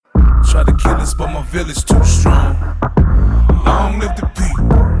Try to kill us, but my village too strong. Long live the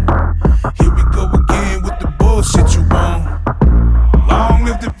people. Here we go again with the bullshit you want. Long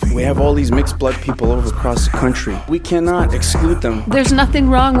live the people. We have all these mixed blood people over across the country. We cannot exclude them. There's nothing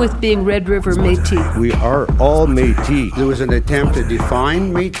wrong with being Red River Métis. We are all Métis. There was an attempt to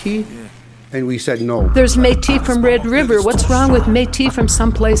define Métis, and we said no. There's Métis from Red River. What's wrong with Métis from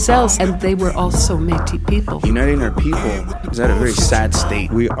someplace else? And they were also Métis people. Uniting our people is at a very sad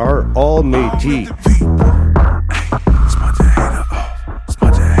state. We are all Métis.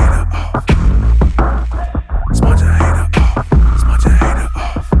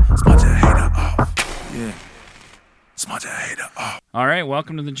 All right,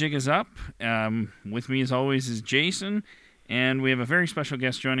 welcome to The Jig Is Up. With me, as always, is Jason, and we have a very special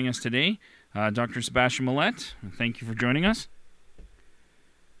guest joining us today, Dr. Sebastien Malette. Thank you for joining us.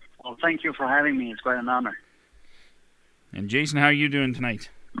 Well, thank you for having me. It's quite an honor. And Jason, how are you doing tonight?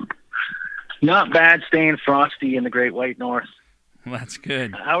 Not bad, staying frosty in the Great White North. Well, that's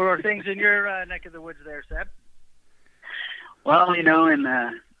good. How are things in your neck of the woods there, Seb? Well, you know, in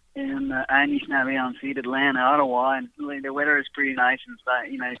Anishinaabe unceded land, Ottawa, and the weather is pretty nice. And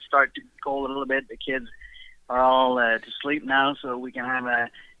it starts to cool a little bit. The kids are all to sleep now, so we can have a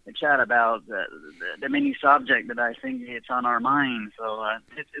chat about the mini subject that I think it's on our mind. So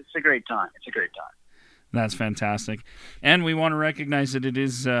it's a great time. It's a great time. That's fantastic. And we want to recognize that it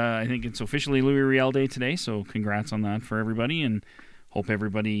is, I think it's officially Louis Riel Day today, so congrats on that for everybody, and hope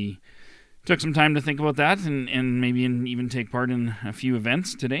everybody took some time to think about that and maybe even take part in a few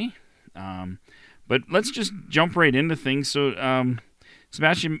events today. But let's just jump right into things. So,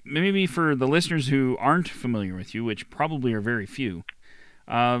 Sebastien, maybe for the listeners who aren't familiar with you, which probably are very few,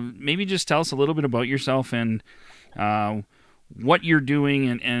 maybe just tell us a little bit about yourself and what you're doing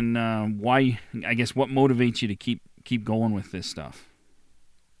and why, I guess, what motivates you to keep going with this stuff.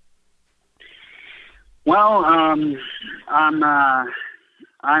 Well, I'm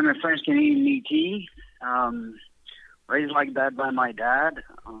a French Canadian Métis, raised like that by my dad.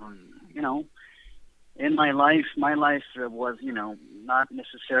 In my life was, not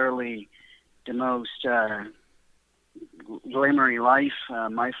necessarily the most glamorous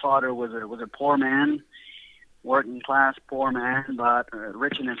life. My father was a poor man, working class poor man, but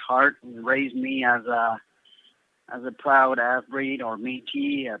rich in his heart, and raised me as a proud half-breed or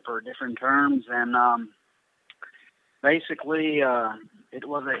Métis per different terms, and basically. It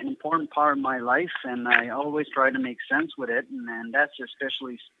was an important part of my life, and I always try to make sense with it. And that's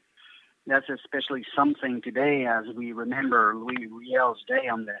especially something today, as we remember Louis Riel's Day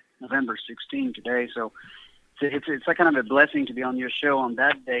on the November 16th today. So it's a kind of a blessing to be on your show on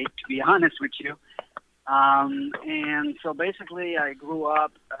that day, to be honest with you. And so basically, I grew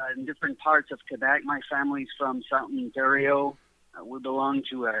up in different parts of Quebec. My family's from Southern Ontario. We belong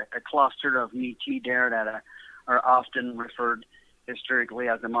to a cluster of Métis there that are often referred historically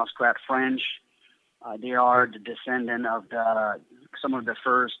as the Muskrat French. They are the descendant of some of the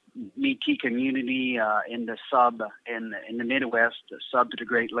first Métis community in the Midwest, the sub to the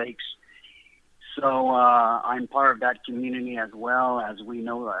Great Lakes. So I'm part of that community as well, as we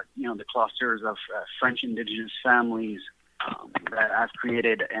know the clusters of French indigenous families that have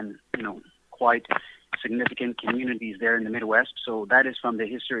created and quite significant communities there in the Midwest. So that is from the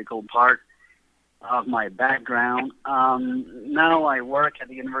historical part of my background. Now I work at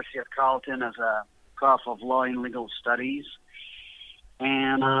the University of Carleton as a prof of law and legal studies,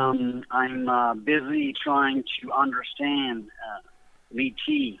 and I'm busy trying to understand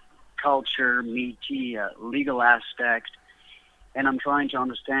Métis culture, Métis legal aspect, and I'm trying to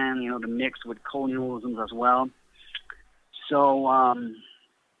understand the mix with colonialism as well. So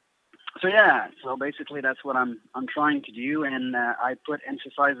basically that's what I'm trying to do, and I put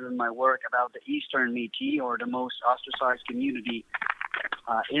emphasis in my work about the Eastern Métis, or the most ostracized community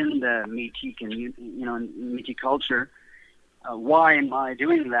in the Métis community, Métis culture. Why am I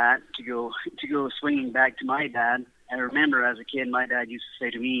doing that? To go swinging back to my dad. I remember as a kid, my dad used to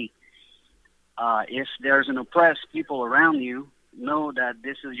say to me, "If there's an oppressed people around you, know that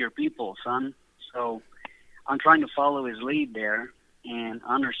this is your people, son." So I'm trying to follow his lead there, and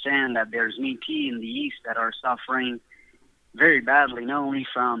understand that there's Métis in the East that are suffering very badly, not only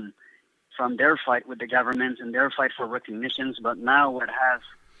from their fight with the government and their fight for recognitions, but now what has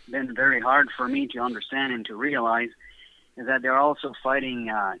been very hard for me to understand and to realize is that they're also fighting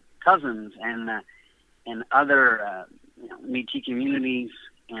cousins and other Métis communities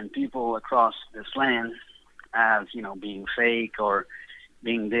and people across this land as, being fake or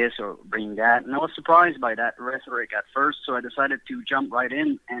being this or being that. And I was surprised by that rhetoric at first, so I decided to jump right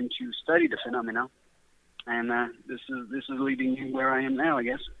in and to study the phenomena. And this is leading me where I am now, I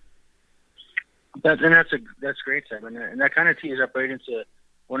guess. That's great, Seb, and that kind of tees up right into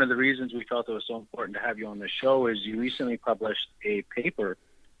one of the reasons we felt it was so important to have you on the show. Is you recently published a paper,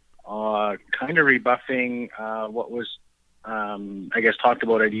 kind of rebuffing what was, I guess, talked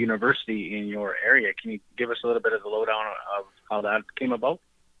about at a university in your area. Can you give us a little bit of the lowdown of how that came about?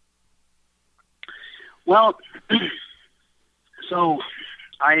 Well, so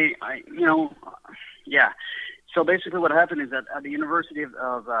So basically what happened is that at the University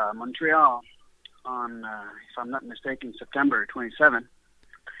of Montreal on, if I'm not mistaken, September 27th,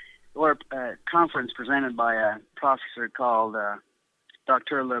 there was a conference presented by a professor called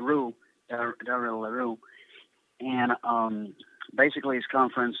Dr. Leroux, Daryl Leroux. And basically his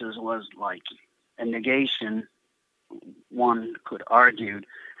conferences was like a negation, one could argue,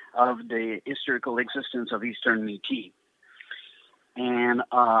 of the historical existence of Eastern Métis. And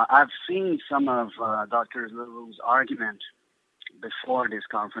I've seen some of Dr. Leroux's argument before these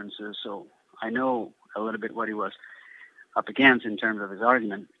conferences, so I know a little bit what he was up against in terms of his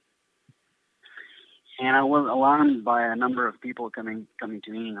argument. And I was alarmed by a number of people coming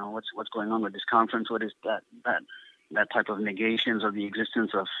to me, what's going on with this conference? What is that type of negations of the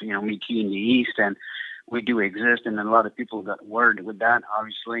existence of, Métis in the East? And we do exist, and a lot of people got worried with that,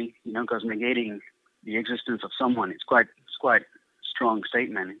 obviously, because negating the existence of someone, it's quite strong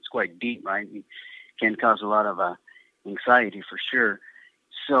statement. It's quite deep, right? It can cause a lot of anxiety for sure.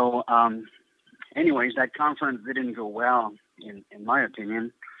 So, anyways, that conference didn't go well, in my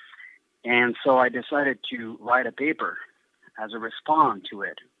opinion. And so I decided to write a paper as a response to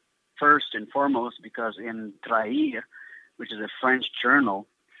it. First and foremost, because in Trahir, which is a French journal,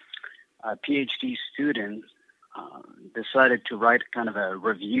 a PhD student decided to write kind of a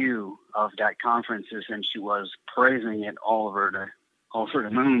review of that conferences, and she was praising it all over the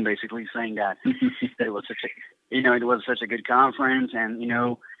moon, basically saying that it was such a good conference, and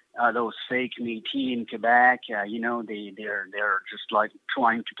those fake Métis in Quebec, they're just like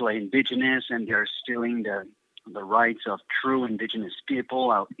trying to play indigenous, and they're stealing the rights of true indigenous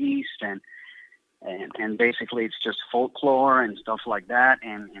people out east, and basically it's just folklore and stuff like that,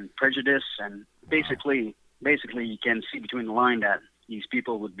 and prejudice, and basically you can see between the line that these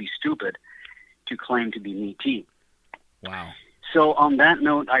people would be stupid to claim to be Métis. Wow. So on that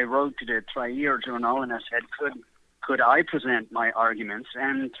note, I wrote to the Trahir journal and I said, could I present my arguments?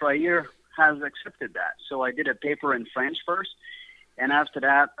 And Trahir has accepted that. So I did a paper in French first, and after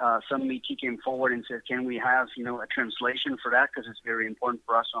that, some Métis came forward and said, can we have, a translation for that? Because it's very important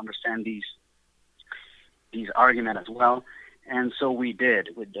for us to understand these arguments as well. And so we did,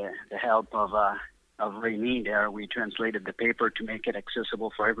 with the help of Rémi there. We translated the paper to make it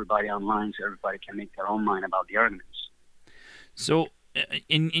accessible for everybody online so everybody can make their own mind about the arguments. So,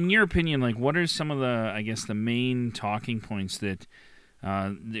 in your opinion, what are some of the main talking points that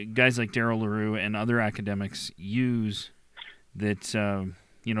the guys like Daryl Leroux and other academics use that,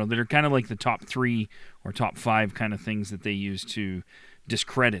 that are kind of like the top 3 or top 5 kind of things that they use to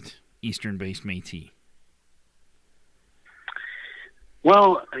discredit Eastern-based Métis?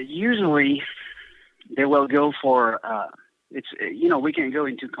 Well, usually they will go for, we can go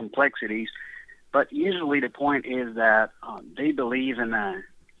into complexities, but usually the point is that they believe in a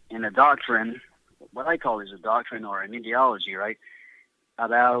doctrine, what I call is a doctrine or an ideology, right?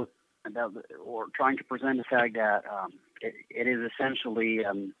 About or trying to present the fact that it is essentially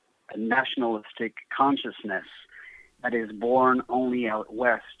a nationalistic consciousness that is born only out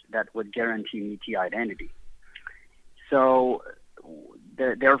west that would guarantee Métis identity. So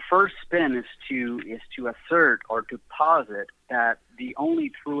their first spin is to assert or to posit that the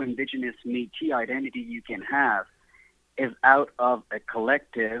only true indigenous Métis identity you can have is out of a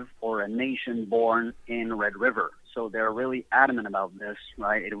collective or a nation born in Red River. So they're really adamant about this,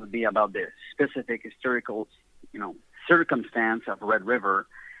 right? It would be about the specific historical, circumstance of Red River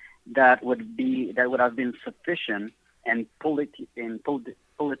that would have been sufficient and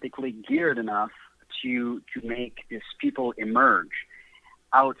politically geared enough to make these people emerge.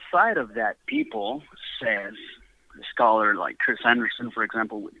 Outside of that, people, says a scholar like Chris Anderson, for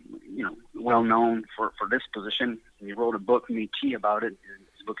example, well known for this position. He wrote a book, Métis, about it.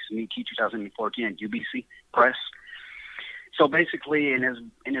 His book is Métis 2014 at UBC Press. So basically, in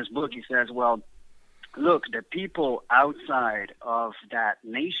his book, he says, well, look, the people outside of that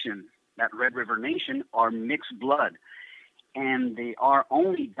nation, that Red River Nation, are mixed blood, and they are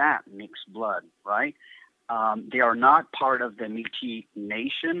only that mixed blood, right? They are not part of the Métis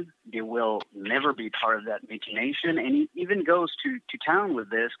Nation. They will never be part of that Métis Nation. And he even goes to town with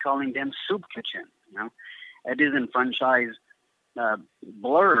this, calling them soup kitchen, a disenfranchised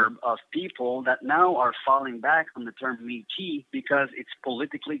blurb of people that now are falling back on the term Métis because it's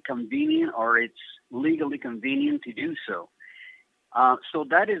politically convenient or it's legally convenient to do so. So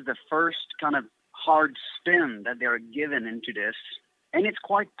that is the first kind of hard spin that they're given into this. And it's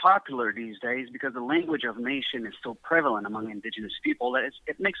quite popular these days because the language of nation is so prevalent among Indigenous people that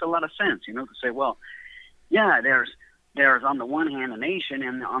it makes a lot of sense, to say, well, yeah, there's on the one hand a nation,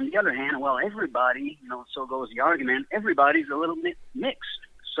 and on the other hand, well, everybody, so goes the argument, everybody's a little bit mixed.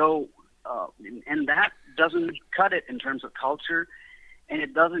 So, and that doesn't cut it in terms of culture, and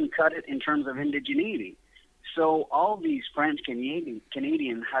it doesn't cut it in terms of indigeneity. So all these French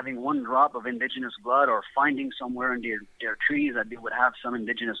Canadians having one drop of Indigenous blood or finding somewhere in their trees that they would have some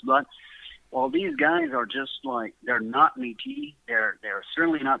Indigenous blood, well, these guys are just like, they're not Métis, they're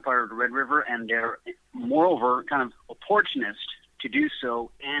certainly not part of the Red River, and they're moreover kind of opportunist to do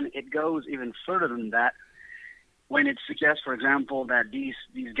so. And it goes even further than that when it suggests, for example, that these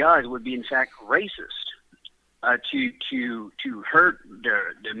guys would be in fact racist to hurt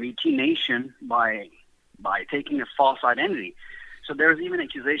the Métis nation by taking a false identity. So there's even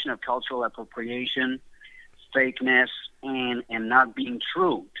accusation of cultural appropriation, fakeness, and not being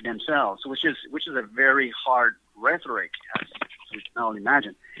true to themselves, which is a very hard rhetoric, as you can all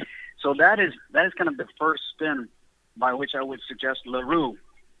imagine. So that is kind of the first spin by which I would suggest Leroux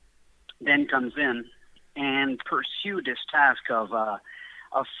then comes in and pursue this task of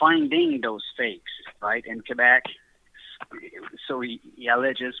finding those fakes, right, in Quebec. So he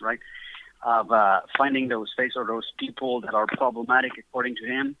alleges, right, of finding those fakes or those people that are problematic according to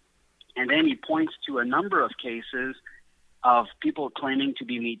him. And then he points to a number of cases of people claiming to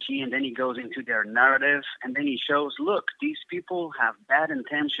be Métis, and then he goes into their narrative, and then he shows, look, these people have bad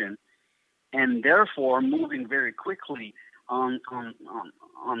intention, and therefore moving very quickly on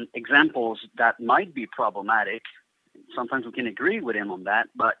examples that might be problematic. Sometimes we can agree with him on that,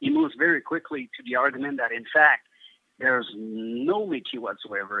 but he moves very quickly to the argument that, in fact, there's no Métis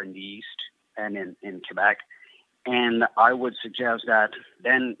whatsoever in the East and in Quebec. And I would suggest that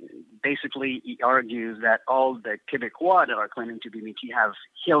then basically he argues that all the Quebecois that are claiming to be Métis have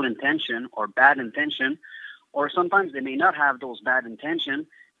ill intention or bad intention, or sometimes they may not have those bad intention,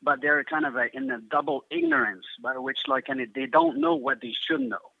 but they're kind of in a double ignorance, by which they don't know what they should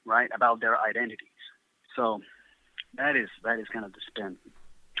know, right, about their identities. So that is kind of the spin.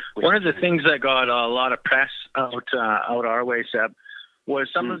 One of the things that got a lot of press out our way, Seb,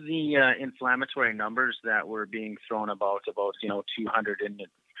 was some of the inflammatory numbers that were being thrown about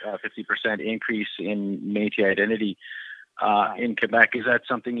 250% increase in Métis identity in Quebec. Is that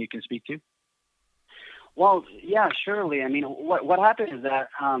something you can speak to? Well, yeah, surely. I mean, what happened is that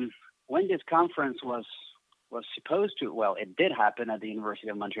when this conference was supposed to, well, it did happen at the University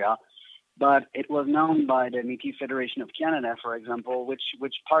of Montreal, but it was known by the Métis Federation of Canada, for example, which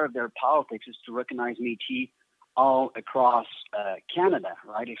part of their politics is to recognize Métis all across Canada,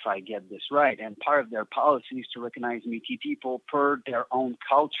 right, if I get this right. And part of their policy is to recognize Métis people per their own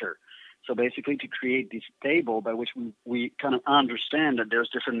culture. So basically to create this table by which we kind of understand that there's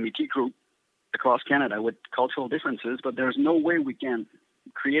different Métis groups across Canada with cultural differences, but there's no way we can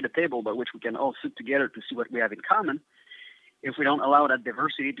create a table by which we can all sit together to see what we have in common if we don't allow that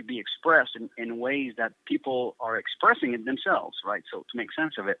diversity to be expressed in ways that people are expressing it themselves, right? So to make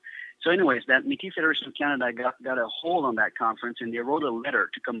sense of it. So anyways, that Métis Federation of Canada got a hold on that conference, and they wrote a letter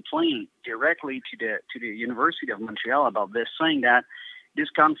to complain directly to the University of Montreal about this, saying that this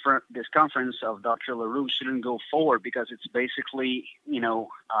conference of Dr. Leroux shouldn't go forward because it's basically,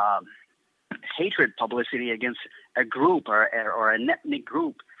 hatred publicity against a group or an ethnic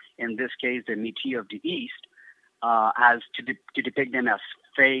group, in this case the Métis of the East, as to depict them as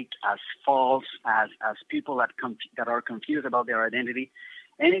fake, as false, as people that are confused about their identity.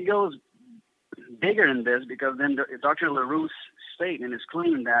 And it goes bigger than this, because then Dr. Leroux statement is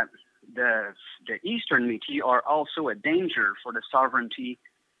claiming that the Eastern Métis are also a danger for the sovereignty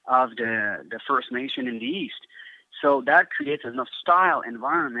of the First Nation in the East. So that creates a hostile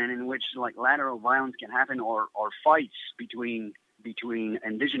environment in which lateral violence can happen, or fights between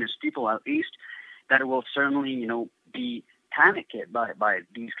Indigenous people out East that will certainly be panicked by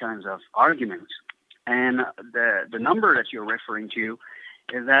these kinds of arguments. And the number that you're referring to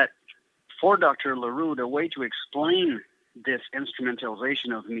is that for Dr. Leroux, the way to explain this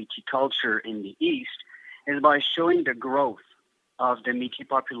instrumentalization of Métis culture in the East is by showing the growth of the Métis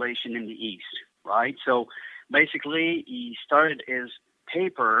population in the East, right? So basically, he started his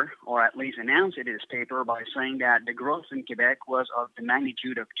paper, or at least announced it in his paper, by saying that the growth in Quebec was of the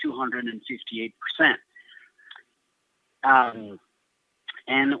magnitude of 258%.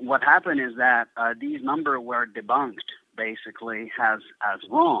 And what happened is that these numbers were debunked, basically as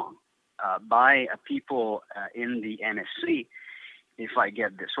wrong by people in the NSC, if I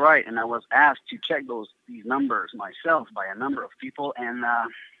get this right. And I was asked to check these numbers myself by a number of people, and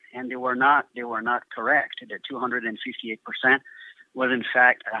they were not correct. The 258% was in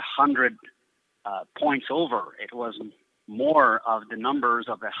fact 100 points over. It was more of the numbers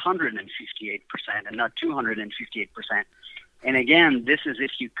of 158% and not 258%. And again, this is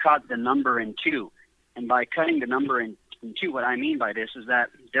if you cut the number in two. And by cutting the number in two, what I mean by this is that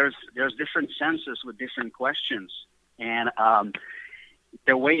there's different census with different questions. And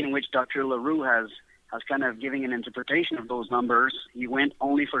the way in which Dr. Leroux has kind of given an interpretation of those numbers, he went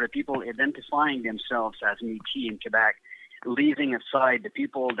only for the people identifying themselves as Métis in Quebec, leaving aside the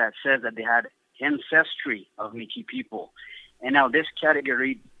people that said that they had ancestry of Métis people. And now this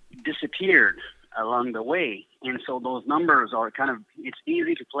category disappeared along the way. And so those numbers are it's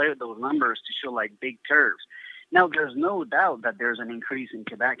easy to play with those numbers to show like big curves. Now, there's no doubt that there's an increase in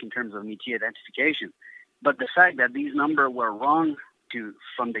Quebec in terms of Métis identification. But the fact that these numbers were wrong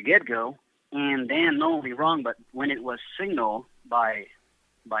from the get-go, and then not only wrong, but when it was signaled by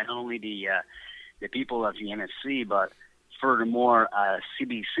not only the people of the NSC, but furthermore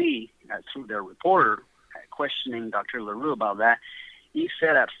CBC through their reporter questioning Dr. Leroux about that, he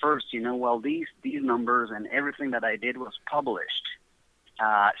said at first, well, these numbers and everything that I did was published.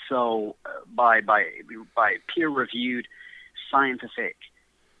 So by peer-reviewed scientific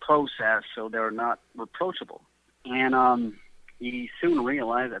process, so they're not reproachable. And he soon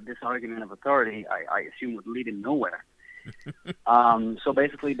realized that this argument of authority, I assume, would lead him nowhere. So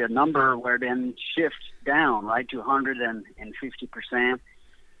basically, the number were then shift down, right, to 150%.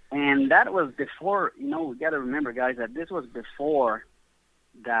 And that was before, we got to remember, guys, that this was before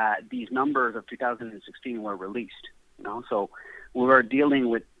that these numbers of 2016 were released. So we were dealing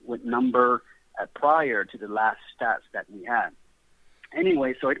with number prior to the last stats that we had.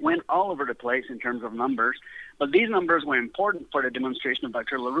 Anyway, so it went all over the place in terms of numbers, but these numbers were important for the demonstration of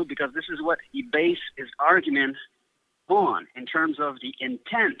Dr. Leroux because this is what he based his argument on in terms of the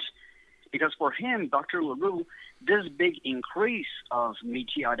intent. Because for him, Dr. Leroux, this big increase of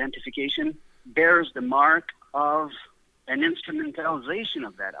Métis identification bears the mark of an instrumentalization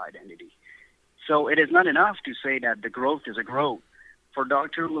of that identity. So it is not enough to say that the growth is a growth. For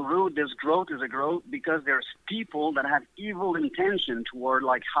Dr. Leroux, this growth is a growth because there's people that have evil intention toward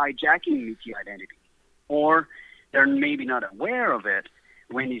hijacking Métis identity. Or they're maybe not aware of it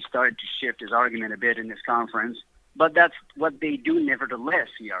when he started to shift his argument a bit in this conference, but that's what they do nevertheless,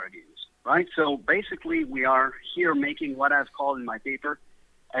 he argues, right? So basically we are here making what I've called in my paper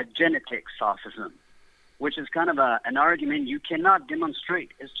a genetic sophism, which is kind of an argument you cannot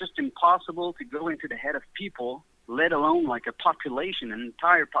demonstrate. It's just impossible to go into the head of people, let alone like a population, an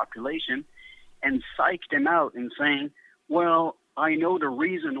entire population, and psych them out in saying, well, I know the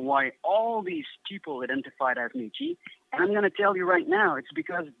reason why all these people identified as Métis, and I'm going to tell you right now, it's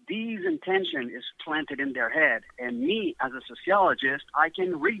because these intention is planted in their head, and me, as a sociologist, I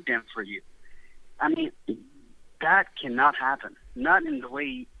can read them for you. I mean, that cannot happen, not in the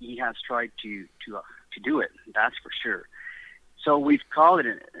way he has tried to do it, that's for sure. So we've called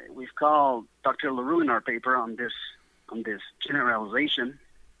Dr. Leroux in our paper on this generalization,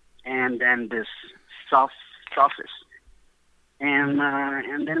 and then this sophist, and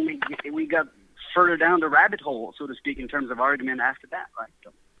then we got further down the rabbit hole, so to speak, in terms of argument after that, right?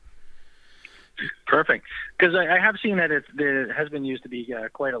 So. Perfect, because I have seen that it has been used to be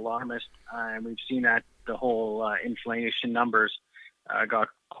quite alarmist, and we've seen that the whole inflation numbers got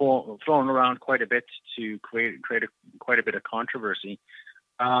thrown around quite a bit to create quite a bit of controversy.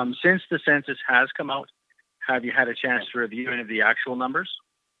 Since the census has come out, have you had a chance to review any of the actual numbers?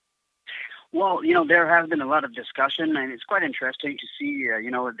 Well, there has been a lot of discussion, and it's quite interesting to see,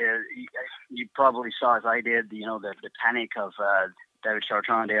 you probably saw, as I did, the panic of David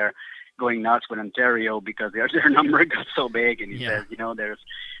Chartrand there going nuts with Ontario because their number got so big, and he says,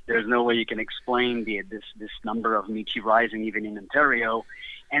 there's no way you can explain this number of Métis rising even in Ontario.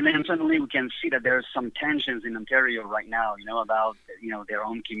 And then suddenly we can see that there's some tensions in Ontario right now, about, their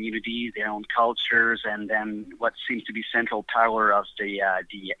own communities, their own cultures, and then what seems to be central power of the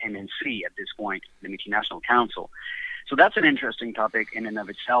MNC at this point, the Métis National Council. So that's an interesting topic in and of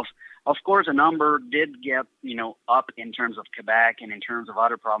itself. Of course, a number did get, up in terms of Quebec and in terms of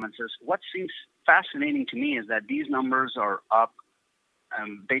other provinces. What seems fascinating to me is that these numbers are up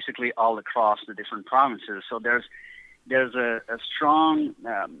basically all across the different provinces. So there's a strong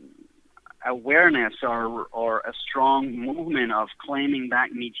awareness or a strong movement of claiming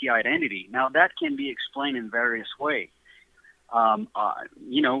back Métis identity. Now, that can be explained in various ways.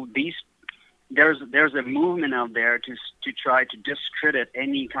 there's a movement out there to try to discredit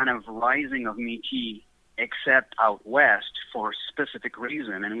any kind of rising of Métis except out west for specific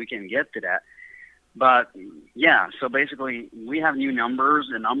reason, and we can get to that. But yeah, so basically we have new numbers.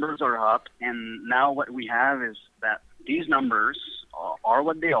 The numbers are up, and now what we have is that these numbers are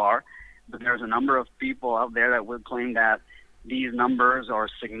what they are. But there's a number of people out there that would claim that these numbers are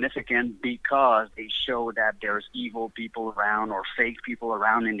significant because they show that there's evil people around or fake people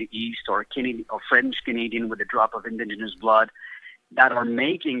around in the East or French Canadian with a drop of Indigenous blood that are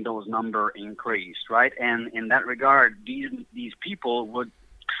making those numbers increase, right? And in that regard, these people would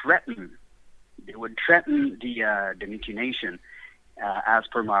threaten. They would threaten the Métis Nation, as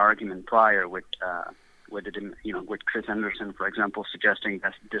per my argument prior with Chris Anderson, for example, suggesting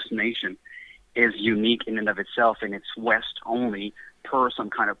that this nation is unique in and of itself and it's West only per some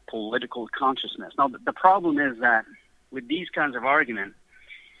kind of political consciousness. Now, the problem is that with these kinds of arguments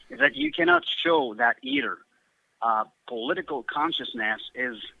is that you cannot show that either. Political consciousness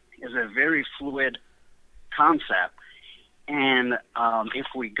is a very fluid concept. And if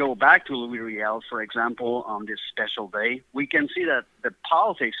we go back to Louis Riel, for example, on this special day, we can see that the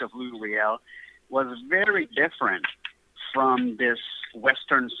politics of Louis Riel was very different from this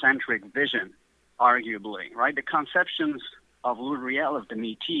Western-centric vision, arguably, right? The conceptions of Louis Riel of the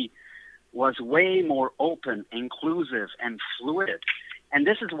Métis was way more open, inclusive, and fluid. And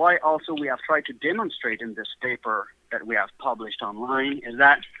this is why also we have tried to demonstrate in this paper that we have published online is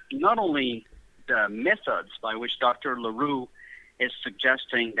that not only the methods by which Dr. Leroux is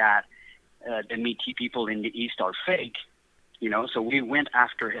suggesting that the Métis people in the East are fake, so we went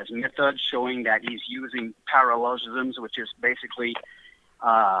after his method, showing that he's using parallelisms, which is basically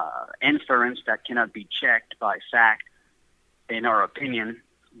inference that cannot be checked by fact, in our opinion.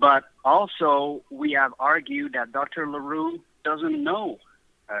 But also, we have argued that Dr. Leroux doesn't know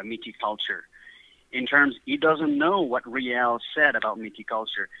Métis culture. In terms, he doesn't know what Riel said about Métis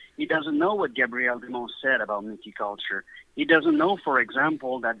culture. He doesn't know what Gabriel Dumont said about Métis culture. He doesn't know, for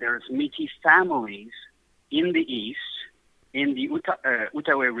example, that there's Métis families in the East, in the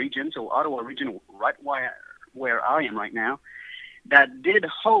Outaouais region, so Ottawa region, right where I am right now, that did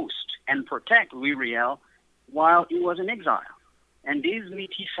host and protect Louis Riel while he was in exile. And these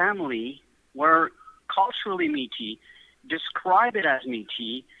Métis family were culturally Métis, describe it as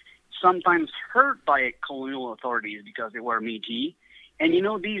Métis, sometimes hurt by colonial authorities because they were Métis. And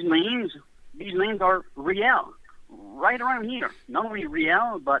these names are Riel, right around here. Not only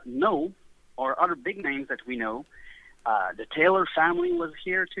Riel, but No, or other big names that we know. The Taylor family was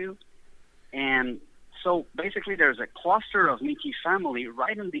here too. And so basically there's a cluster of Métis family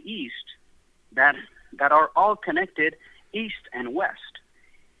right in the East that are all connected East and West.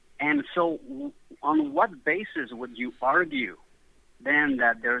 And so on what basis would you argue then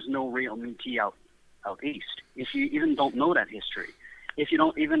that there's no real Métis out East if you even don't know that history, if you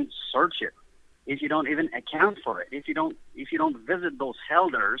don't even search it, if you don't even account for it, if you don't visit those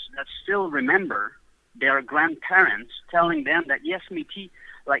elders that still remember their grandparents telling them that yes, Métis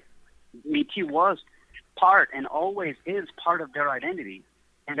was part and always is part of their identity,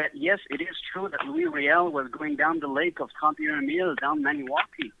 and that yes, it is true that Louis Riel was going down the lake of 31 Mille, down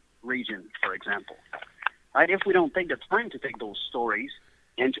Maniwaki region, for example. Right? If we don't take the time to take those stories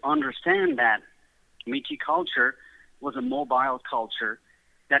and to understand that Métis culture was a mobile culture,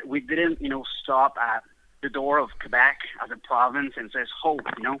 that we didn't, stop at the door of Quebec as a province and says,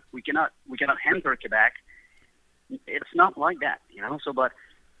 we cannot enter Quebec. It's not like that, So, but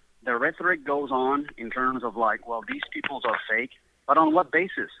the rhetoric goes on in terms of these peoples are fake, but on what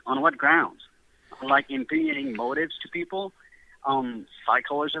basis? On what grounds? Like impugning motives to people,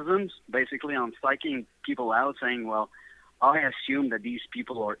 psychologisms, basically on psyching people out, saying, well, I assume that these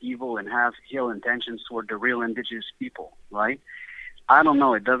people are evil and have ill intentions toward the real Indigenous people, right? I don't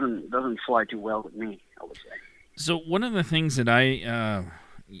know. It doesn't fly too well with me, I would say. So one of the things that I,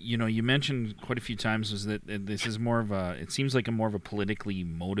 you mentioned quite a few times is that this is more of it seems like more of a politically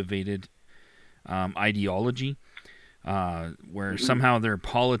motivated ideology, where somehow their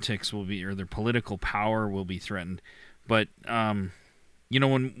politics will be, or their political power will be threatened. But, when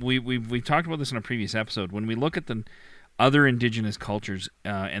we've talked about this in a previous episode, when we look at the other Indigenous cultures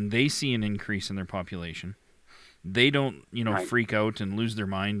and they see an increase in their population, they don't, right. freak out and lose their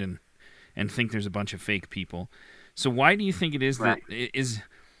mind and think there's a bunch of fake people. So why do you think it is that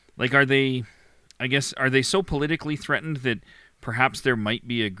are they so politically threatened that perhaps there might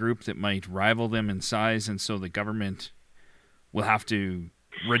be a group that might rival them in size, and so the government will have to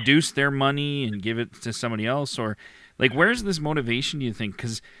reduce their money and give it to somebody else? Or Like, where's this motivation, do you think?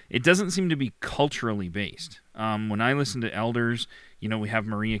 Because it doesn't seem to be culturally based. When I listen to elders, we have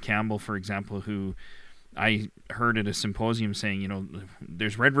Maria Campbell, for example, who I heard at a symposium saying,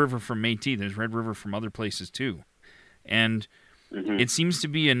 there's Red River from Métis, there's Red River from other places too. And it seems to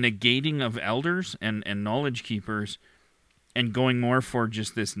be a negating of elders and knowledge keepers and going more for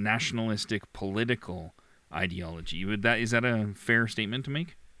just this nationalistic political ideology. Is that a fair statement to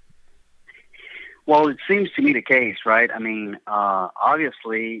make? Well, it seems to me the case, right? I mean,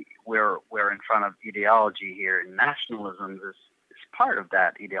 obviously, we're in front of ideology here, and nationalism is part of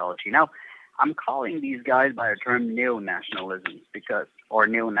that ideology. Now, I'm calling these guys by a term neo-nationalism or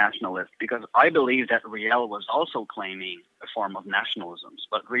neo-nationalist because I believe that Riel was also claiming a form of nationalism,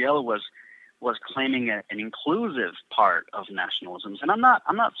 but Riel was claiming an inclusive part of nationalism, and I'm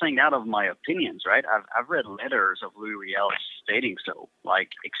not saying that of my opinions, right? I've read letters of Louis Riel stating so, like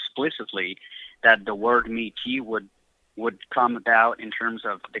explicitly, that the word Métis would come about in terms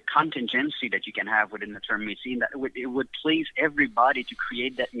of the contingency that you can have within the term Métis, and that it would please everybody to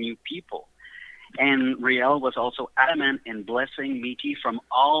create that new people. And Riel was also adamant in blessing Métis from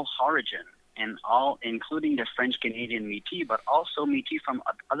all origin, and all, including the French-Canadian Métis, but also Métis from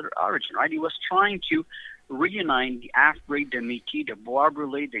other origin, right? He was trying to reunite the half-breed, the Métis, the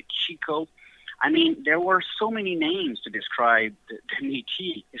Bois-Brûlés, the Chico. I mean, there were so many names to describe the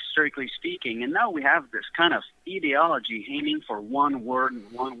Métis, historically speaking, and now we have this kind of ideology aiming for one word and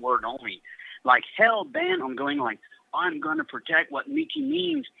one word only. Like hell-bent on going like, I'm going to protect what Métis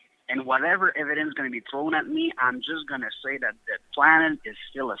means, and whatever evidence is going to be thrown at me, I'm just going to say that the planet is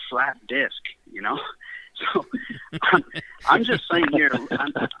still a flat disk, So I'm just saying here,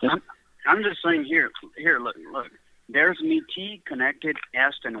 I'm just saying here, look, there's Métis connected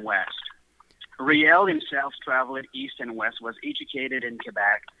East and West. Riel himself traveled East and West, was educated in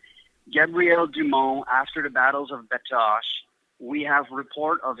Quebec. Gabriel Dumont, after the battles of Batoche, we have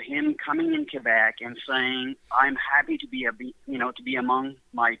report of him coming in Quebec and saying, "I'm happy to be among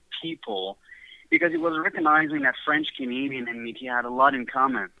my people," because he was recognizing that French Canadian and Métis had a lot in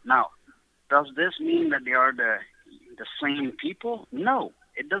common. Now, does this mean that they are the same people? No,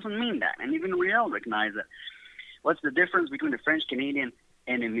 it doesn't mean that. And even Riel recognized that. What's the difference between the French Canadian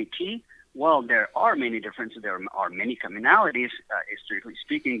and the Métis? Well, there are many differences. There are many commonalities, historically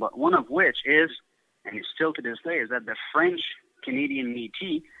speaking, but one of which is, and it's still to this day, is that the French Canadian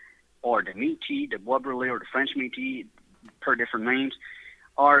Métis, or the Métis, the Bois-Brûlés, or the French Métis, per different names,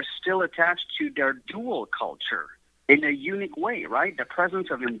 are still attached to their dual culture in a unique way, right? The presence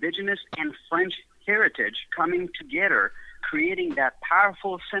of indigenous and French heritage coming together, creating that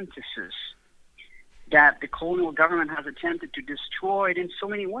powerful synthesis that the colonial government has attempted to destroy in so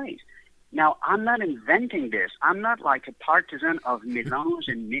many ways. Now, I'm not inventing this. I'm not like a partisan of mélange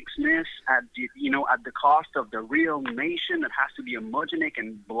and mixedness at the cost of the real nation that has to be homogenic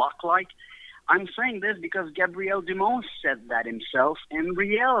and block-like. I'm saying this because Gabriel Dumont said that himself, and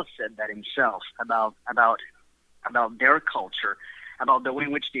Riel said that himself about their culture, about the way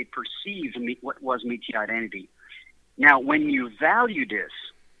in which they perceived what was Métis identity. Now, when you value this,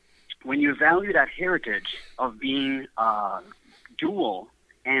 when you value that heritage of being dual,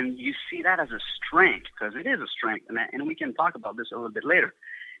 and you see that as a strength, because it is a strength, and we can talk about this a little bit later.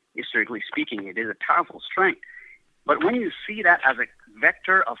 Historically speaking, it is a powerful strength. But when you see that as a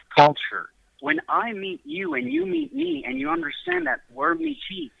vector of culture, when I meet you and you meet me, and you understand that we're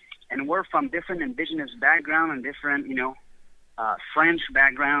Métis, and we're from different indigenous background and different, French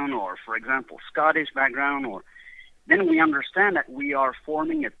background, or, for example, Scottish background, then we understand that we are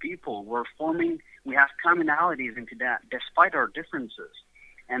forming a people. We have commonalities into that, despite our differences.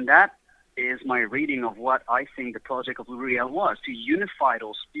 And that is my reading of what I think the project of Louis Riel was, to unify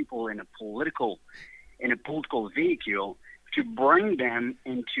those people in a political vehicle, to bring them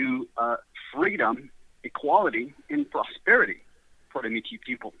into freedom, equality, and prosperity for the Métis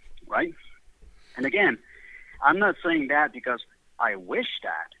people, right? And again, I'm not saying that because I wish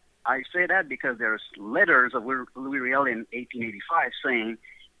that. I say that because there's letters of Louis Riel in 1885 saying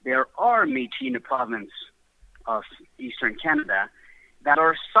there are Métis in the province of Eastern Canada that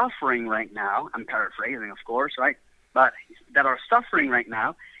are suffering right now. I'm paraphrasing, of course, right? But that are suffering right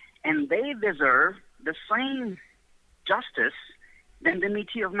now, and they deserve the same justice than the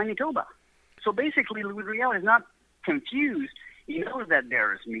Métis of Manitoba. So basically, Louis Riel is not confused. He knows that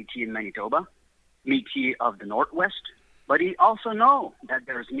there is Métis in Manitoba, Métis of the Northwest, but he also knows that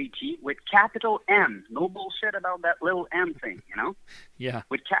there's Métis with capital M. No bullshit about that little M thing, Yeah.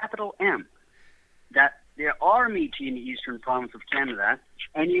 With capital M. That there are Métis in the eastern province of Canada,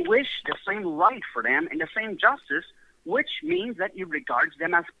 and he wished the same right for them and the same justice, which means that he regards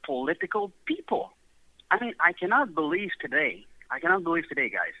them as political people. I mean, I cannot believe today,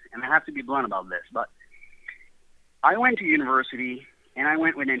 guys, and I have to be blunt about this, but I went to university and I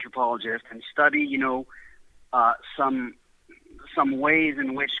went with an anthropologist and studied, some ways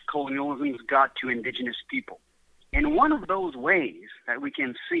in which colonialism got to indigenous people. And one of those ways that we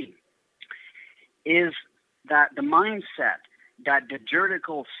can see is that the mindset that the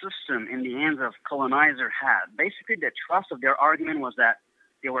juridical system in the hands of colonizer had, basically the thrust of their argument was that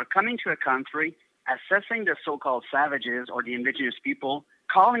they were coming to a country, assessing the so-called savages or the indigenous people,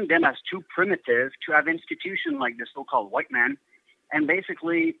 calling them as too primitive to have institutions like the so-called white man, and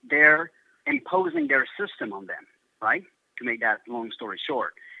basically they're imposing their system on them, right? To make that long story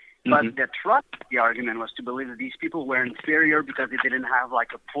short. But the thrust of the argument was to believe that these people were inferior because they didn't have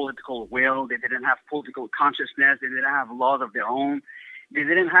like a political will, they didn't have political consciousness, they didn't have laws of their own, they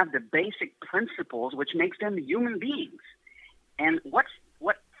didn't have the basic principles which makes them human beings. And what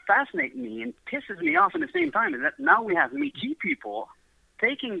fascinates me and pisses me off at the same time is that now we have Métis people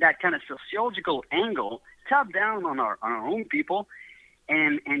taking that kind of sociological angle, top down on our own people,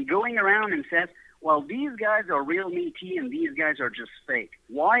 and going around and says, well, these guys are real Métis and these guys are just fake.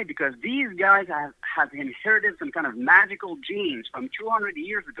 Why? Because these guys have inherited some kind of magical genes from 200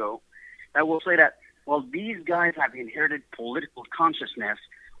 years ago that will say that, well, these guys have inherited political consciousness,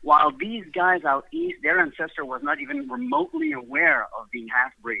 while these guys out east, their ancestor was not even remotely aware of being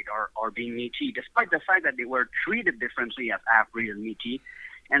half-breed or being Métis, despite the fact that they were treated differently as half-breed and Métis,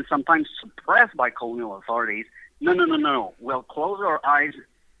 and sometimes suppressed by colonial authorities. No. We'll close our eyes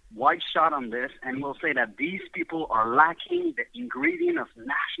wide shot on this, and we'll say that these people are lacking the ingredient of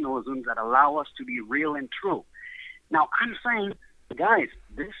nationalism that allow us to be real and true. Now, I'm saying, guys,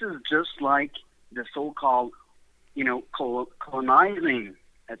 this is just like the so-called, colonizing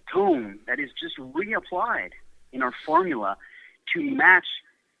a tone that is just reapplied in our formula to match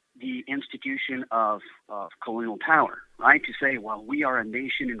the institution of colonial power, right? To say, well, we are a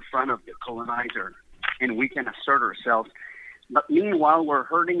nation in front of the colonizer, and we can assert ourselves. But meanwhile, we're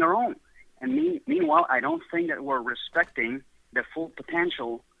hurting our own. And meanwhile, I don't think that we're respecting the full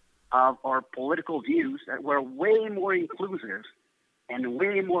potential of our political views that were way more inclusive and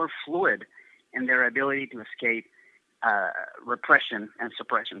way more fluid in their ability to escape repression and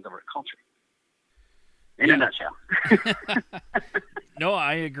suppressions of our culture. In a nutshell. No,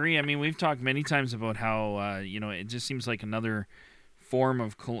 I agree. I mean, we've talked many times about how, it just seems like another form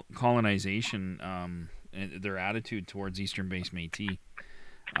of colonization, their attitude towards Eastern-based Métis.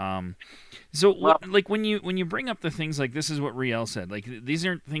 When you bring up the things like this is what Riel said, like these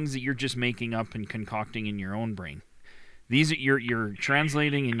aren't things that you're just making up and concocting in your own brain. These are you're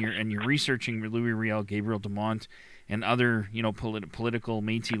translating and you're researching Louis Riel, Gabriel Dumont, and other political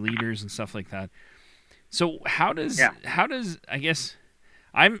Métis leaders and stuff like that. So how does I guess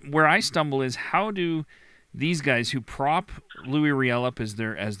where I stumble is how do these guys who prop Louis Riel up as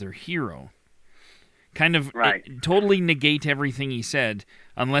their hero kind of totally negate everything he said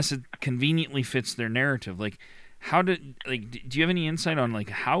unless it conveniently fits their narrative? Like, do you have any insight on like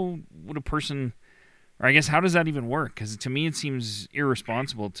how would a person, or I guess how does that even work? Because to me it seems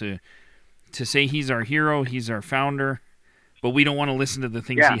irresponsible to say he's our hero, he's our founder, but we don't want to listen to the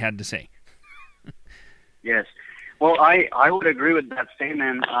things he had to say. Yes. Well, I would agree with that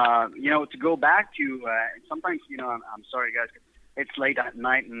statement. To go back to sometimes, I'm sorry, guys, it's late at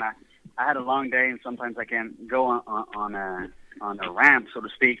night and I had a long day, and sometimes I can go on a rant, so to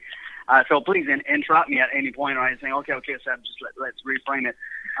speak. So please interrupt me at any point, or I'm saying, okay, Seb, just let's reframe it.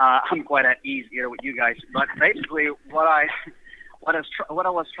 I'm quite at ease here with you guys. But basically, what I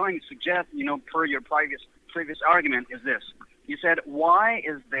was trying to suggest, per your previous argument, is this. You said, why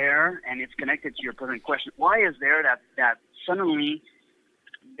is there, and it's connected to your present question, why is there that suddenly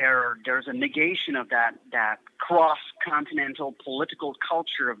there's a negation of that cross-continental political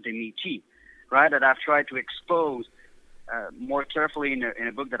culture of the Métis, right, that I've tried to expose more carefully in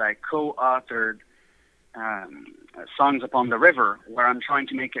a book that I co-authored, Songs Upon the River, where I'm trying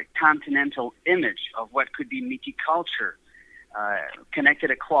to make a continental image of what could be Métis culture connected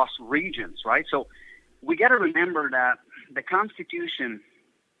across regions, right? So we got to remember that the Constitution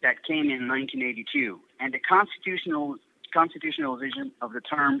that came in 1982 and the constitutionalization of the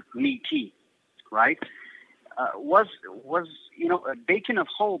term Métis, right, was a beacon of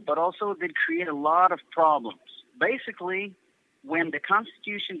hope, but also did create a lot of problems. Basically, when the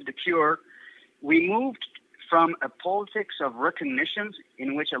Constitution did occur, we moved from a politics of recognition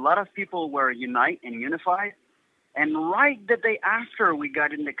in which a lot of people were unified, and right the day after we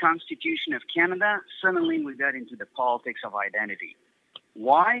got in the Constitution of Canada, suddenly we got into the politics of identity.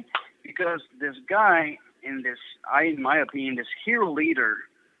 Why? Because this guy, in my opinion, this hero leader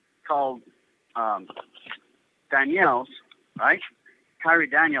called Daniels, right? Harry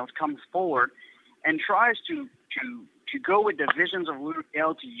Daniels comes forward and tries to go with the visions of Louis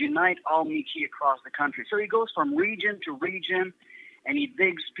Riel to unite all Métis across the country. So he goes from region to region, and he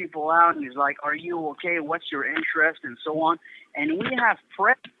digs people out, and he's like, "Are you okay? What's your interest?" and so on. And we have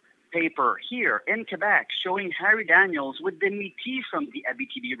press paper here in Quebec showing Harry Daniels with the Métis from the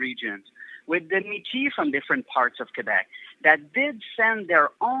Abitibi regions, with the Métis from different parts of Quebec, that did send their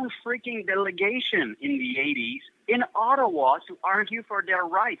own freaking delegation in the 80s in Ottawa to argue for their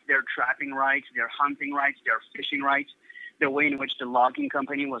rights, their trapping rights, their hunting rights, their fishing rights, the way in which the logging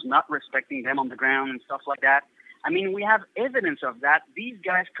company was not respecting them on the ground and stuff like that. I mean, we have evidence of that. These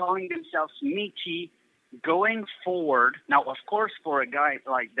guys calling themselves Métis going forward. Now, of course, for a guy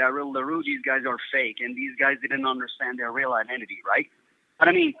like Daryl LaRue, these guys are fake, and these guys didn't understand their real identity, right? But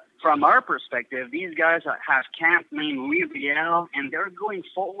I mean, from our perspective, these guys have camp named Louis Riel, and they're going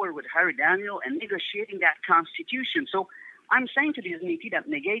forward with Harry Daniel and negotiating that constitution. So I'm saying to these Métis that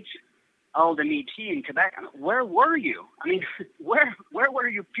negates all the Métis in Quebec, where were you? I mean, where were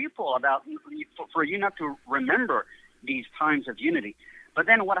you people about for you not to remember these times of unity? But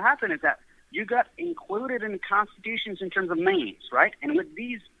then what happened is that you got included in constitutions in terms of names, right? And with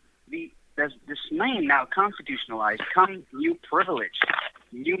this name now constitutionalized, come new privilege,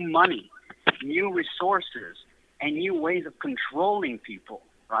 new money, new resources, and new ways of controlling people,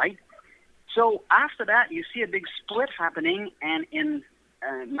 right? So after that, you see a big split happening, and in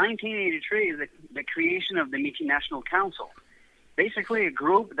 1983 is the creation of the Métis National Council. Basically a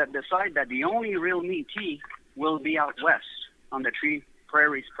group that decide that the only real Métis will be out west on the Three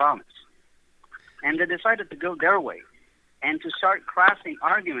Prairies province. And they decided to go their way and to start crafting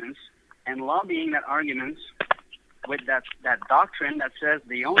arguments and lobbying that arguments with that doctrine that says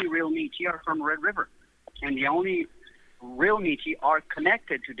the only real Métis are from Red River, and the only real Métis are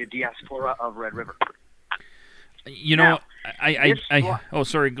connected to the diaspora of Red River. You know, oh,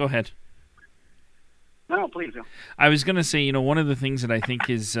 sorry, go ahead. No, please go. I was going to say, you know, one of the things that I think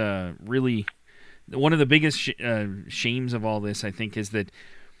is really one of the biggest shames of all this, I think, is that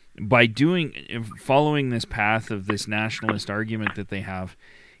by following this path of this nationalist argument that they have,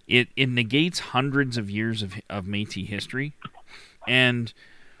 it negates hundreds of years of Métis history. And,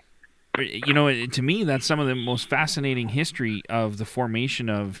 you know, to me, that's some of the most fascinating history of the formation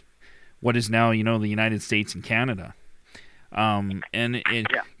of what is now, you know, the United States and Canada.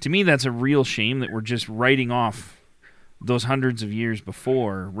 To me, that's a real shame that we're just writing off those hundreds of years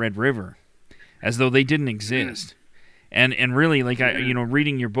before Red River as though they didn't exist. And really, like, you know,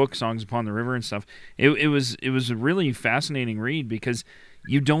 reading your book, Songs Upon the River and stuff, it was a really fascinating read because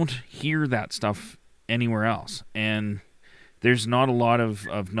you don't hear that stuff anywhere else. And there's not a lot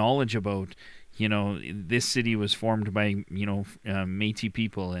of knowledge about, you know, this city was formed by, you know, Métis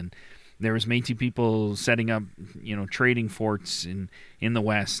people, and there was Métis people setting up, you know, trading forts in the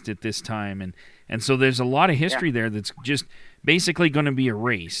West at this time. And so there's a lot of history there that's just basically going to be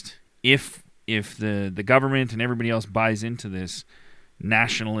erased if the government and everybody else buys into this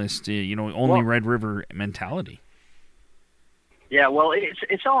nationalist, you know, only Red River mentality. Yeah, well,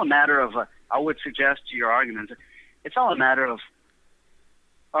 it's all a matter of, I would suggest to your argument, it's all a matter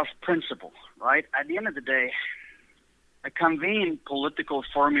of principle, right? At the end of the day, a convenient political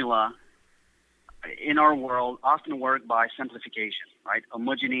formula in our world often work by simplification, right?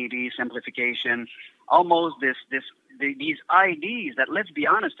 Homogeneity, simplification, almost these ideas that, let's be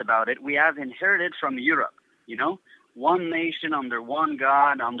honest about it, we have inherited from Europe, you know? One nation under one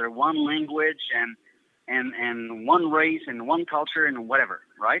God, under one language, and one race and one culture and whatever,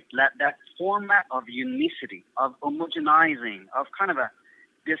 right? That format of unicity, of homogenizing, of kind of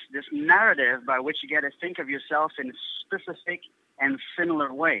this narrative by which you get to think of yourself in a specific and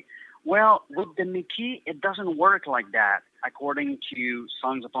similar way. Well, with the Métis, it doesn't work like that, according to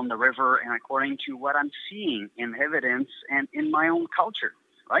Songs Upon the River and according to what I'm seeing in evidence and in my own culture,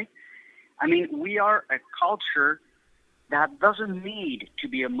 right? I mean, we are a culture that doesn't need to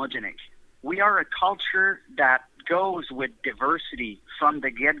be homogenic. We are a culture that goes with diversity from the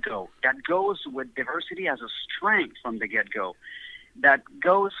get-go, that goes with diversity as a strength from the get-go, that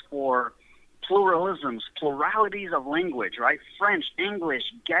goes for pluralisms, pluralities of language, right? French, English,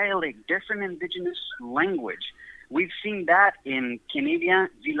 Gaelic, different indigenous language. We've seen that in Canadian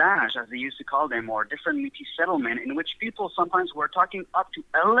village, as they used to call them, or different Métis settlement, in which people sometimes were talking up to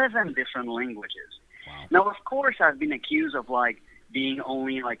 11 different languages. Wow. Now, of course, I've been accused of being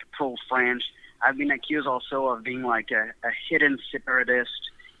only pro-French. I've been accused also of being a hidden separatist,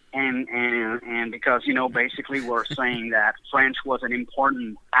 and because, you know, basically we're saying that French was an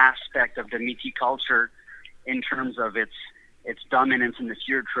important aspect of the Métis culture in terms of its dominance in the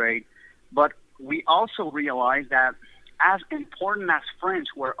fur trade. But we also realize that as important as French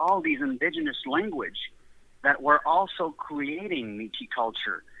were all these indigenous language, that we're also creating Métis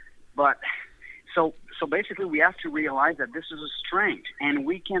culture. But so basically we have to realize that this is a strength, and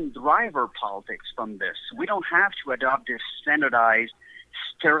we can drive our politics from this. We don't have to adopt this standardized,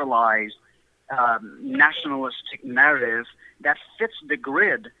 sterilized, nationalistic narrative that fits the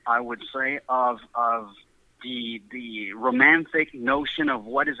grid, I would say, of the romantic notion of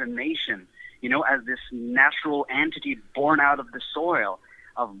what is a nation, as this natural entity born out of the soil,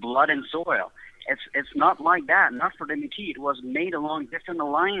 of blood and soil. It's not like that, not for the Métis. It was made along different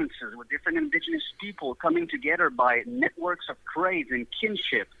alliances with different indigenous people coming together by networks of trades and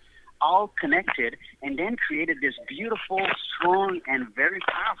kinship, all connected, and then created this beautiful, strong, and very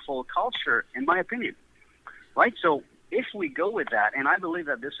powerful culture, in my opinion. Right? So if we go with that, and I believe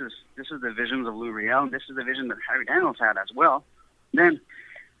that this is the visions of Louis Riel, and this is the vision that Harry Daniels had as well, then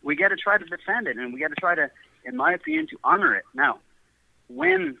we got to try to defend it, and we got to try to, in my opinion, to honor it. Now,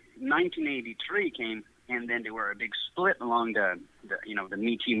 when 1983 came, and then there were a big split along the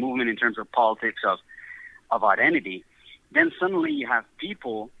Métis movement in terms of politics of identity, then suddenly you have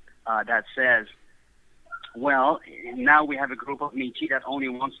people that says, well, now we have a group of Métis that only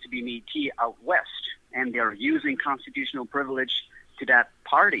wants to be Métis out west, and they're using constitutional privilege to that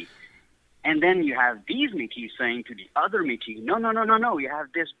party. And then you have these Métis saying to the other Métis, no, you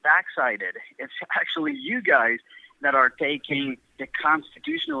have this backsided. It's actually you guys that are taking the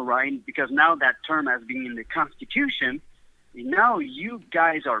constitutional right, because now that term has been in the Constitution, now you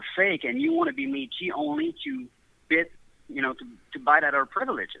guys are fake and you want to be Métis only to bite at our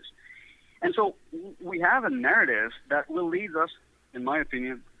privileges. And so we have a narrative that will lead us, in my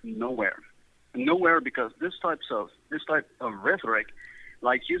opinion, nowhere. Nowhere, because this type of rhetoric,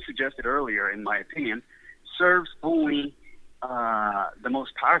 like you suggested earlier, in my opinion, serves only the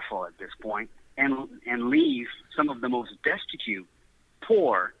most powerful at this point, and leave some of the most destitute,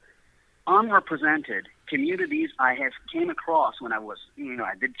 poor, unrepresented communities I have came across when I was,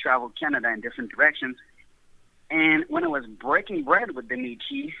 I did travel Canada in different directions. And when I was breaking bread with the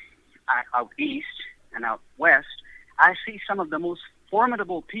Métis out east and out west, I see some of the most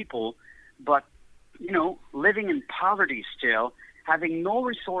formidable people, but, living in poverty still, having no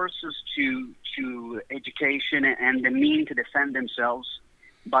resources to education and the means to defend themselves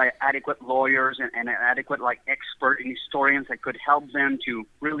by adequate lawyers and adequate expert and historians that could help them to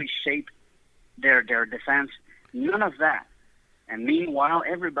really shape their defense. None of that. And meanwhile,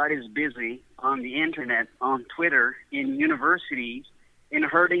 everybody's busy on the internet, on Twitter, in universities, in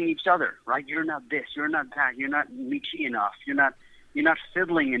hurting each other, right? You're not this, you're not that, you're not Métis enough, you're not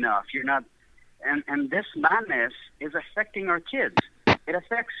fiddling enough, you're not, and this madness is affecting our kids. It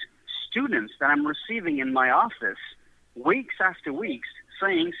affects students that I'm receiving in my office weeks after weeks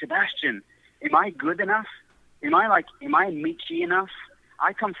saying, Sebastien, am I good enough? Am I Métis enough?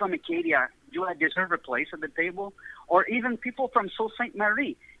 I come from Acadia. Do I deserve a place at the table? Or even people from Sault Ste.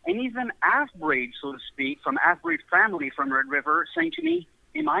 Marie, and even half-breed, so to speak, from half-breed family from Red River, saying to me,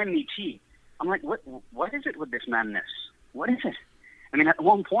 am I Métis? I'm like, what is it with this madness? What is it? I mean, at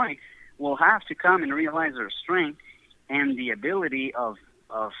one point, we'll have to come and realize our strength and the ability of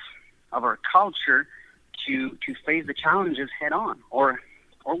our culture to face the challenges head on, or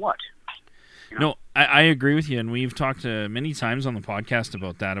what? No, I agree with you, and we've talked many times on the podcast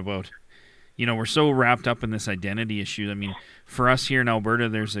about that, we're so wrapped up in this identity issue. I mean, for us here in Alberta,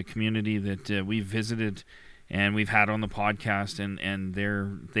 there's a community that we've visited and we've had on the podcast, and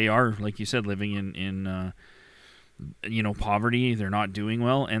they are, like you said, living in poverty. They're not doing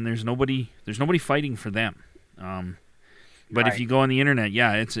well, and there's nobody fighting for them. But right. If you go on the internet,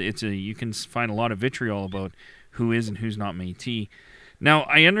 you can find a lot of vitriol about who is and who's not Métis. Now,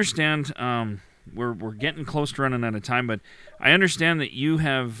 I understand we're getting close to running out of time, but I understand that you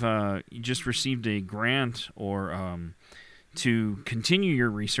have just received a grant or to continue your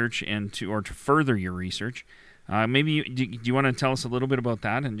research or to further your research. Maybe do you want to tell us a little bit about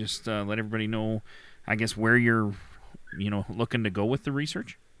that and just let everybody know, I guess, where you're looking to go with the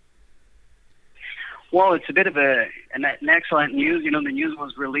research? Well, it's a bit of an excellent news. The news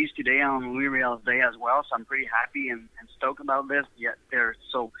was released today on Louis Riel's Day as well, so I'm pretty happy and stoked about this.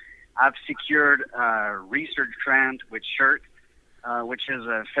 So I've secured a research grant with SHIRT, which is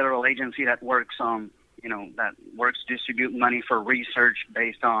a federal agency that works on, distribute money for research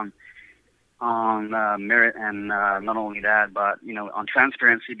based on merit, and not only that, but on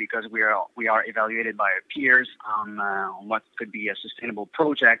transparency, because we are evaluated by our peers on what could be a sustainable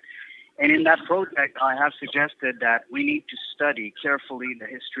project. And in that project, I have suggested that we need to study carefully the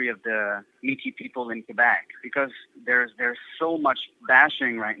history of the Métis people in Quebec, because there's so much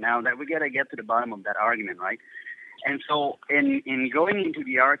bashing right now that we got to get to the bottom of that argument, right? And so in going into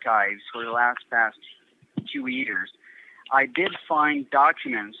the archives for the past 2 years, I did find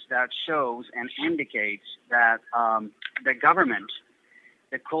documents that shows and indicates that the government,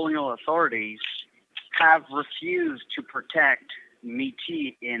 the colonial authorities, have refused to protect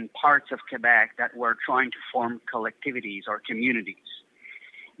Métis in parts of Quebec that were trying to form collectivities or communities,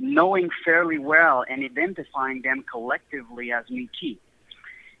 knowing fairly well and identifying them collectively as Métis.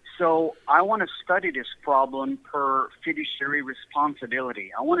 So I want to study this problem per fiduciary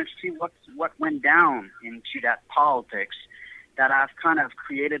responsibility. I want to see what went down into that politics that have kind of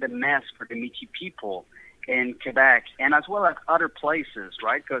created a mess for the Métis people in Quebec and as well as other places,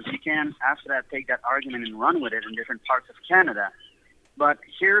 right? Because you can, after that, take that argument and run with it in different parts of Canada. But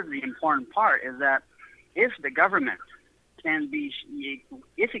here's the important part, is that if it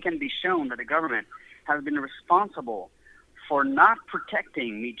can be shown that the government has been responsible for not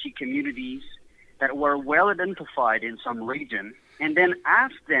protecting Métis communities that were well identified in some region, and then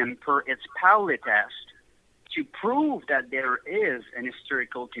ask them per its Pauli test to prove that there is an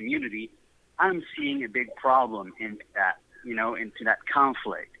historical community, I'm seeing a big problem in that, into that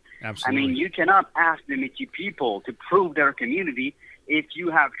conflict. Absolutely. I mean, you cannot ask the Métis people to prove their community if you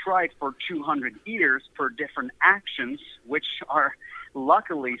have tried for 200 years for different actions, which are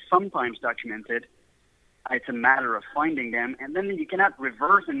luckily sometimes documented. It's a matter of finding them, and then you cannot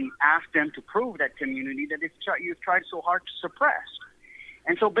reverse and ask them to prove that community that you've tried so hard to suppress.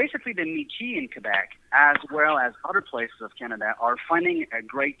 And so basically the Métis in Quebec, as well as other places of Canada, are finding a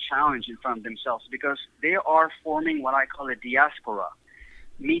great challenge in front of themselves because they are forming what I call a diaspora.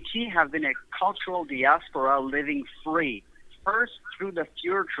 Métis have been a cultural diaspora living free, first through the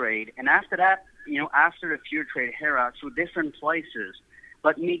fur trade, and after that, after the fur trade era, through different places.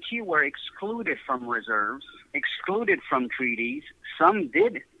 But Métis were excluded from reserves, excluded from treaties. Some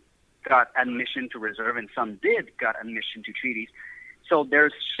did got admission to reserve, and some did got admission to treaties. So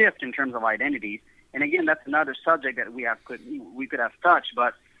there's shift in terms of identities. And again, that's another subject that we could have touched.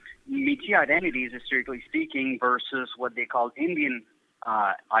 But Métis identities, historically speaking, versus what they call Indian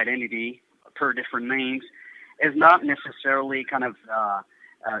identity per different names, is not necessarily kind of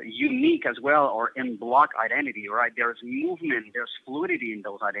unique as well, or in block identity, right? There's movement, there's fluidity in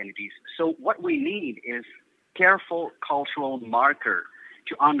those identities. So what we need is careful cultural marker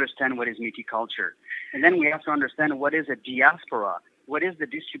to understand what is Métis culture. And then we have to understand what is a diaspora, what is the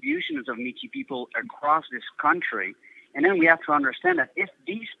distributions of Métis people across this country. And then we have to understand that if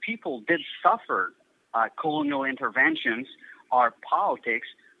these people did suffer colonial interventions or politics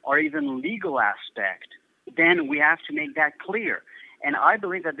or even legal aspect, then we have to make that clear. And I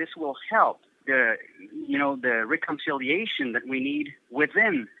believe that this will help the reconciliation that we need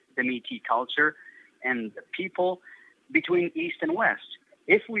within the Métis culture and the people between East and West.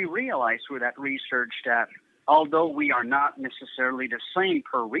 If we realize through that research that although we are not necessarily the same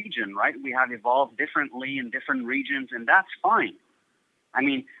per region, right? We have evolved differently in different regions, and that's fine. I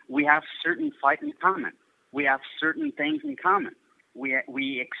mean, we have certain fights in common. We have certain things in common.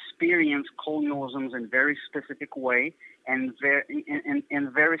 We experience colonialisms in very specific way and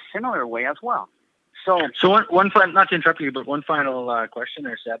in very similar way as well. So one final, not to interrupt you, but one final question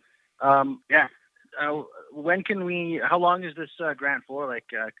there, Seb. When can we? How long is this grant for?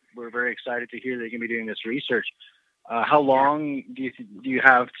 We're very excited to hear that you're going to be doing this research. How long do you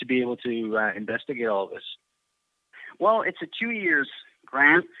have to be able to investigate all this? Well, it's a 2 years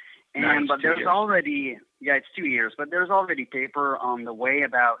grant, but there's already it's 2 years, but there's already paper on the way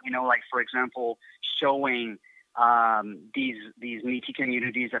about for example, showing these Métis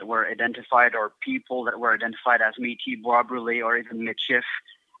communities that were identified, or people that were identified as Métis Bois Brûlés or even Michif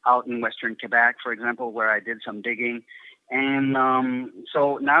out in Western Quebec, for example, where I did some digging. And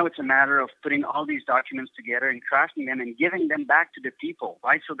so now it's a matter of putting all these documents together and crafting them and giving them back to the people,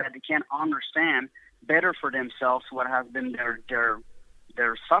 right, so that they can understand better for themselves what has been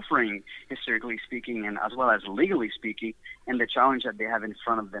their suffering, historically speaking, and as well as legally speaking, and the challenge that they have in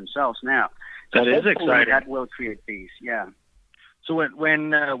front of themselves now. That is exciting. That will create peace, yeah. So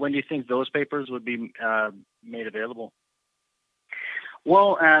when do you think those papers would be made available?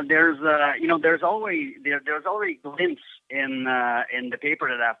 Well, there's always glimpse in the paper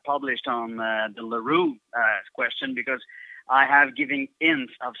that I've published on the Leroux question, because I have given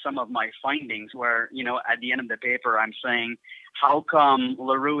hints of some of my findings where, at the end of the paper, I'm saying, how come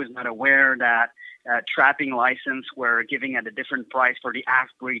Leroux is not aware that trapping license we're giving at a different price for the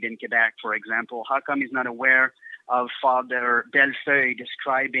half-breed in Quebec, for example? How come he's not aware of Father Bellefeuille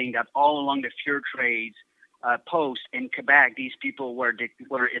describing that all along the fur trades post in Quebec, these people were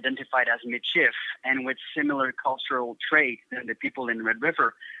identified as Michif and with similar cultural traits than the people in Red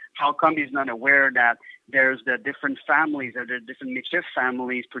River. How come he's not aware that there's the different families or the different Michif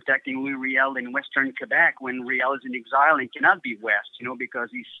families protecting Louis Riel in Western Quebec when Riel is in exile and cannot be West, because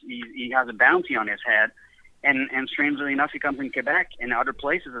he has a bounty on his head. And strangely enough, he comes in Quebec and other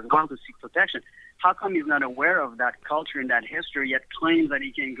places as well to seek protection. How come he's not aware of that culture and that history, yet claims that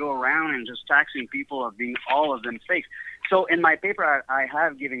he can go around and just taxing people of being all of them fakes? So in my paper, I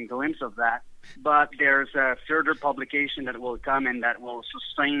have given a glimpse of that, but there's a further publication that will come and that will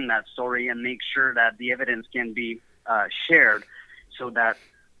sustain that story and make sure that the evidence can be shared so that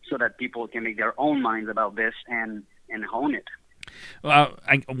people can make their own minds about this and hone it.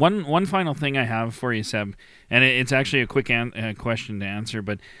 One final thing I have for you, Seb, and it's actually a quick question to answer.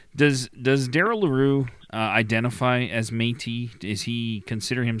 But does Daryl LaRue identify as Métis? Does he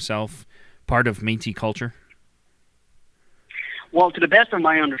consider himself part of Métis culture? Well, to the best of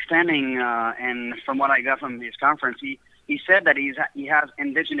my understanding, and from what I got from his conference, he said that he has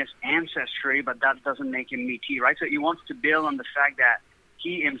indigenous ancestry, but that doesn't make him Métis, right? So he wants to build on the fact that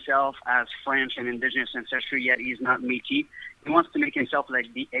he himself has French and indigenous ancestry, yet he's not Métis. He wants to make himself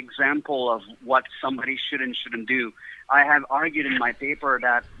like the example of what somebody should and shouldn't do. I have argued in my paper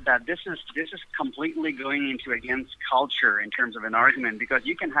that this is completely going into against culture in terms of an argument, because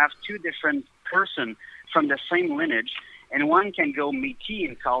you can have two different persons from the same lineage, and one can go Métis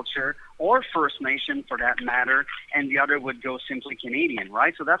in culture or First Nation for that matter, and the other would go simply Canadian,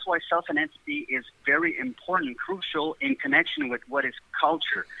 right? So that's why self-identity is very important, crucial in connection with what is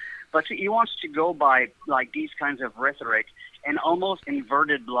culture. But see, he wants to go by like these kinds of rhetoric and almost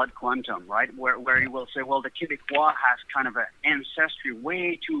inverted blood quantum, right? Where he will say, well, the Québécois has kind of an ancestry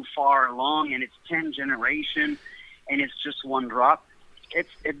way too far along, and it's 10 generations, and it's just one drop.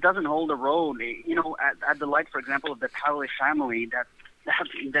 It doesn't hold a road. At the light, for example, of the Palais family that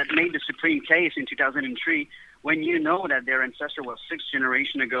made the supreme case in 2003, when you know that their ancestor was 6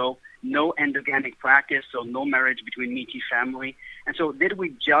 generations ago, no endogamic practice, so no marriage between Métis family. And so did we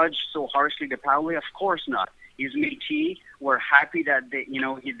judge so harshly the Palais? Of course not. He's Métis. We're happy that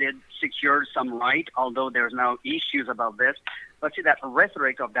he did secure some right, although there's now issues about this. But see, that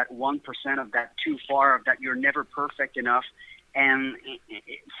rhetoric of that 1%, of that too far, of that you're never perfect enough, and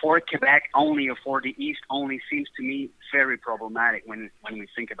for Quebec only or for the East only, seems to me very problematic when we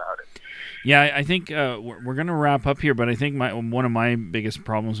think about it. Yeah, I think we're going to wrap up here, but I think one of my biggest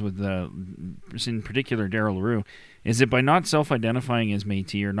problems with, in particular, Daryl LaRue, is that by not self-identifying as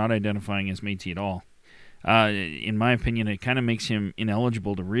Métis or not identifying as Métis at all, in my opinion, it kind of makes him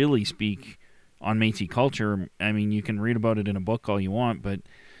ineligible to really speak on Métis culture. I mean, you can read about it in a book all you want, but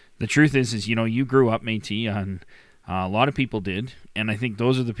the truth is you grew up Métis, and a lot of people did, and I think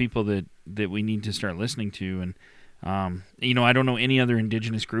those are the people that we need to start listening to. And I don't know any other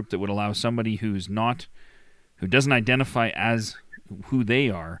Indigenous group that would allow somebody who doesn't identify as who they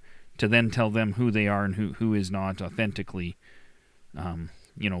are to then tell them who they are and who is not authentically,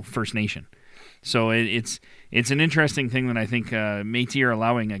 First Nation. So it's an interesting thing that I think Métis are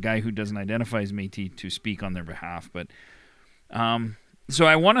allowing a guy who doesn't identify as Métis to speak on their behalf. But so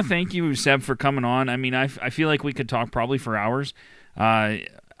I want to thank you, Seb, for coming on. I mean, I feel like we could talk probably for hours.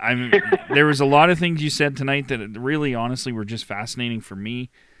 There was a lot of things you said tonight that really, honestly, were just fascinating for me.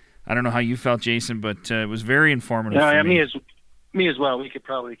 I don't know how you felt, Jason, but it was very informative. Yeah, me as well. We could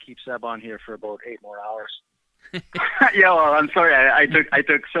probably keep Seb on here for about 8 more hours. Yeah, well, I'm sorry. I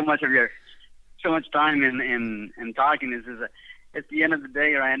took so much time in talking. This is at the end of the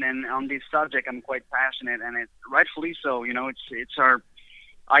day, right? And on this subject, I'm quite passionate, and it's rightfully so. It's our.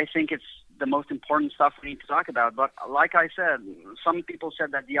 I think it's the most important stuff we need to talk about. But like I said, some people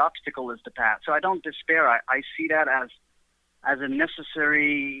said that the obstacle is the path. So I don't despair. I see that as a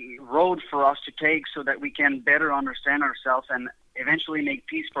necessary road for us to take so that we can better understand ourselves and eventually make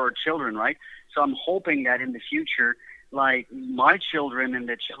peace for our children, right? So I'm hoping that in the future, like my children and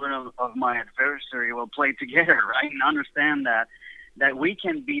the children of my adversary will play together, right? And understand that we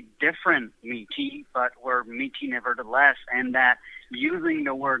can be different Métis, but we're Métis nevertheless, and that using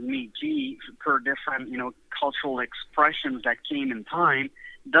the word Métis per different, cultural expressions that came in time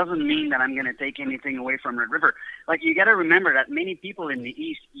doesn't mean that I'm going to take anything away from Red River. Like, you got to remember that many people in the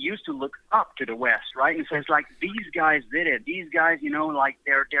East used to look up to the West, right? And so it's like, these guys did it. These guys, like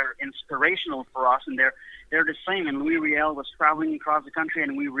they're inspirational for us, and they're the same. And Louis Riel was traveling across the country,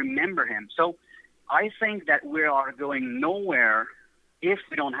 and we remember him. So I think that we are going nowhere if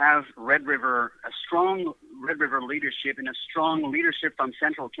we don't have a strong Red River leadership and a strong leadership from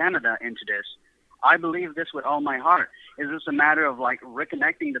Central Canada into this. I believe this with all my heart. Is this a matter of like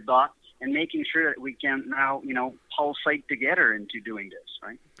reconnecting the dots and making sure that we can now, pulsate together into doing this,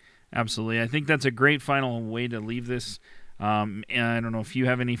 right? Absolutely. I think that's a great final way to leave this. And I don't know if you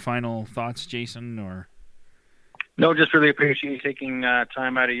have any final thoughts, Jason, or... No, just really appreciate you taking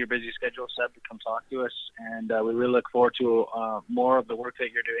time out of your busy schedule, Seb, to come talk to us. And we really look forward to more of the work that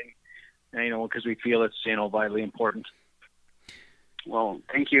you're doing, because we feel it's, vitally important. Well,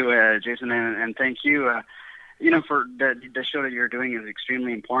 thank you, Jason, and thank you, for the show that you're doing is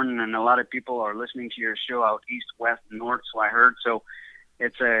extremely important, and a lot of people are listening to your show out east, west, and north, so I heard. So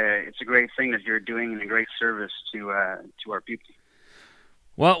it's a great thing that you're doing and a great service to our people.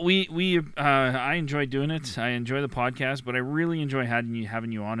 Well, I enjoy doing it. I enjoy the podcast, but I really enjoy having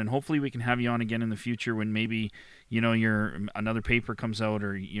you on, and hopefully we can have you on again in the future when maybe another paper comes out,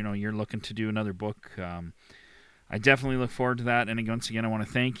 or you're looking to do another book. I definitely look forward to that. And once again, I want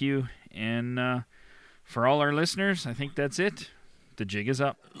to thank you. And for all our listeners, I think that's it. The jig is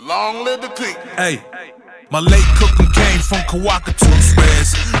up. Long live the king. Hey. My late cooking came from Kawakatoos,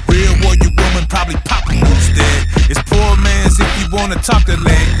 whereas real warrior woman probably popping instead. It's poor man's if you wanna talk the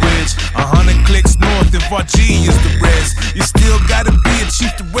language. 100 clicks north if RG is the rest. You still gotta be a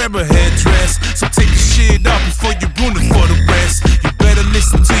chief to